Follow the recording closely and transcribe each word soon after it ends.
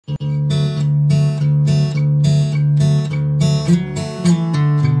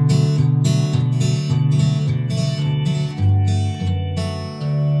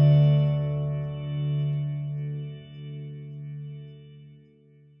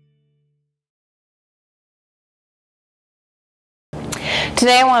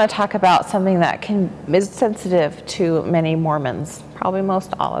Today I want to talk about something that is sensitive to many Mormons, probably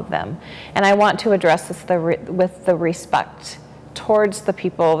most all of them. And I want to address this with the respect towards the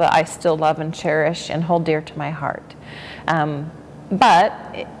people that I still love and cherish and hold dear to my heart.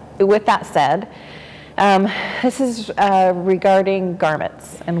 But with that said, this is regarding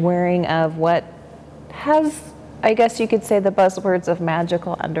garments and wearing of what has, I guess you could say, the buzzwords of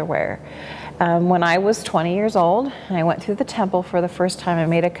magical underwear. When I was 20 years old, and I went through the temple for the first time, I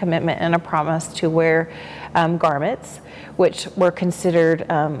made a commitment and a promise to wear garments, which were considered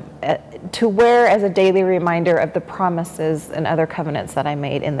to wear as a daily reminder of the promises and other covenants that I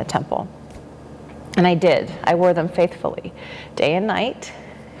made in the temple. And I did. I wore them faithfully, day and night,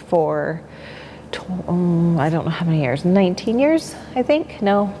 for I don't know how many years, 19 years, I think?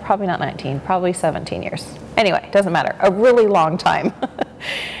 No, probably not 19, probably 17 years. Anyway, doesn't matter, a really long time.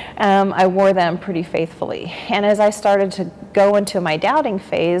 I wore them pretty faithfully. And as I started to go into my doubting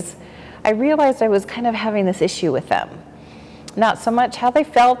phase, I realized I was kind of having this issue with them. Not so much how they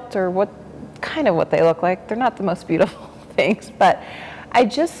felt or what they look like. They're not the most beautiful things, but I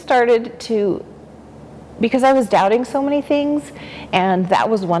just started to, because I was doubting so many things, and that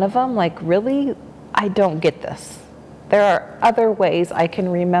was one of them, like, really, I don't get this. There are other ways I can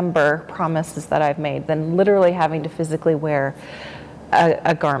remember promises that I've made than literally having to physically wear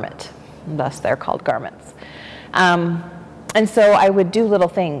a garment. Thus, they're called garments. And so I would do little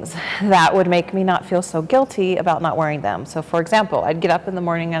things that would make me not feel so guilty about not wearing them. So for example, I'd get up in the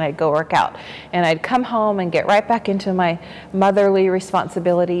morning and I'd go work out. And I'd come home and get right back into my motherly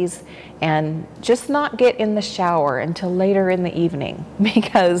responsibilities and just not get in the shower until later in the evening,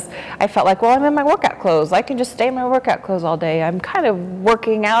 because I felt like, well, I'm in my workout clothes. I can just stay in my workout clothes all day. I'm kind of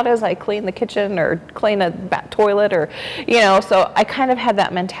working out as I clean the kitchen or clean a toilet, or, you know, so I kind of had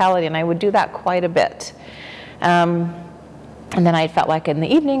that mentality, and I would do that quite a bit. And then I felt like in the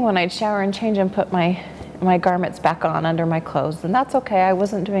evening when I'd shower and change and put my garments back on under my clothes, and that's okay. I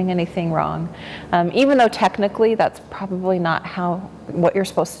wasn't doing anything wrong. Even though technically that's probably not what you're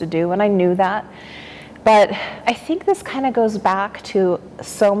supposed to do, and I knew that. But I think this kind of goes back to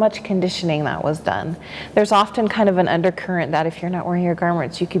so much conditioning that was done. There's often kind of an undercurrent that if you're not wearing your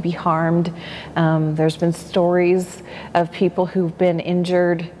garments, you could be harmed. There's been stories of people who've been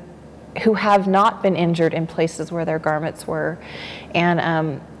injured, who have not been injured in places where their garments were.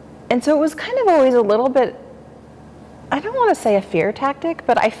 And so it was kind of always a little bit, I don't want to say a fear tactic,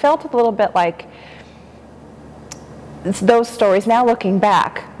 but I felt a little bit like those stories, now looking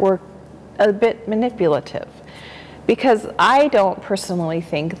back, were a bit manipulative. Because I don't personally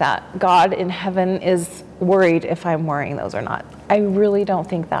think that God in heaven is worried if I'm wearing those or not. I really don't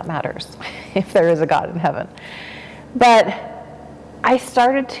think that matters if there is a God in heaven. But I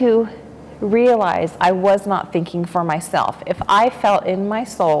started to realize I was not thinking for myself. If I felt in my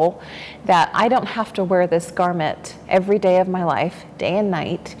soul that I don't have to wear this garment every day of my life, day and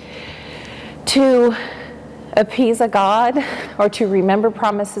night, to appease a God or to remember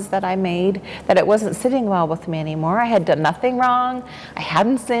promises that I made, that it wasn't sitting well with me anymore. I had done nothing wrong. I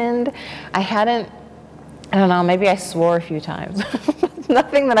hadn't sinned. I don't know, maybe I swore a few times.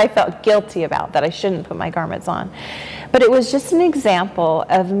 Nothing that I felt guilty about, that I shouldn't put my garments on. But it was just an example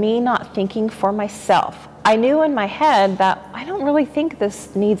of me not thinking for myself. I knew in my head that I don't really think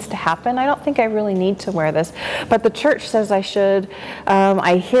this needs to happen. I don't think I really need to wear this. But the church says I should.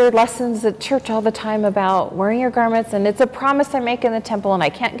 I hear lessons at church all the time about wearing your garments, and it's a promise I make in the temple, and I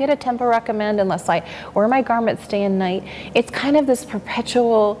can't get a temple recommend unless I wear my garments day and night. It's kind of this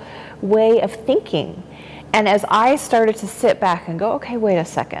perpetual way of thinking. And as I started to sit back and go, okay, wait a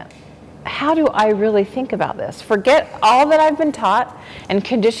second. How do I really think about this? Forget all that I've been taught and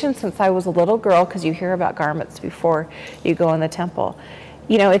conditioned since I was a little girl, because you hear about garments before you go in the temple.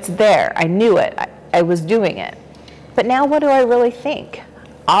 You know, it's there. I knew it. I was doing it. But now what do I really think?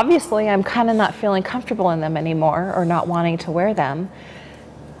 Obviously, I'm kind of not feeling comfortable in them anymore, or not wanting to wear them.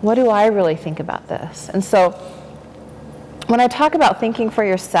 What do I really think about this? And so when I talk about thinking for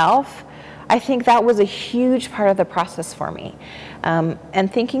yourself, I think that was a huge part of the process for me.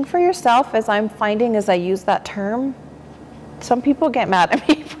 And thinking for yourself, as I'm finding as I use that term, some people get mad at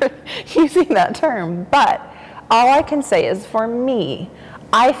me for using that term, but all I can say is for me,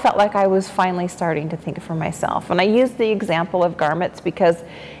 I felt like I was finally starting to think for myself. And I use the example of garments because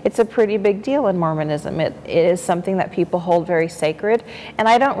it's a pretty big deal in Mormonism. It is something that people hold very sacred, and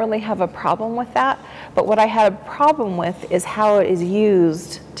I don't really have a problem with that. But what I had a problem with is how it is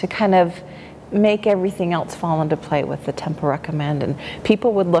used to kind of make everything else fall into play with the temple recommend, and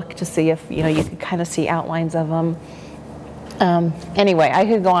people would look to see if, you know, you could kind of see outlines of them. Anyway, I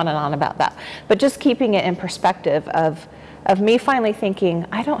could go on and on about that, but just keeping it in perspective of of me finally thinking,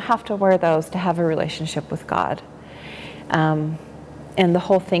 I don't have to wear those to have a relationship with God. And the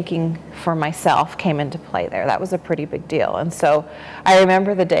whole thinking for myself came into play there. That was a pretty big deal. And so I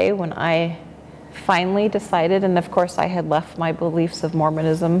remember the day when I finally decided, and of course I had left my beliefs of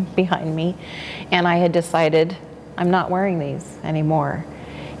Mormonism behind me, and I had decided I'm not wearing these anymore.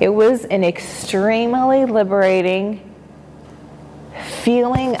 It was an extremely liberating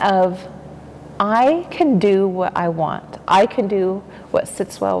feeling of, I can do what I want. I can do what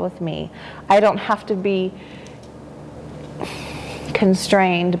sits well with me. I don't have to be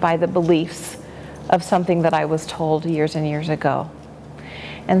constrained by the beliefs of something that I was told years and years ago.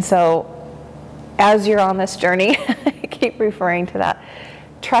 And so, as you're on this journey, I keep referring to that.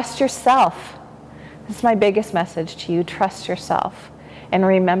 Trust yourself. This is my biggest message to you. Trust yourself. And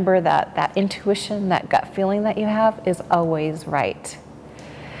remember that that intuition, that gut feeling that you have is always right.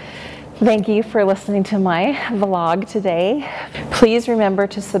 Thank you for listening to my vlog today. Please remember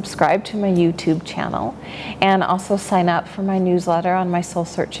to subscribe to my YouTube channel and also sign up for my newsletter on my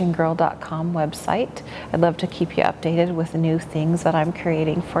soulsearchinggirl.com website. I'd love to keep you updated with new things that I'm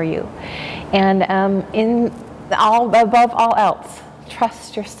creating for you. And above all else,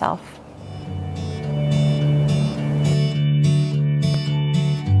 trust yourself.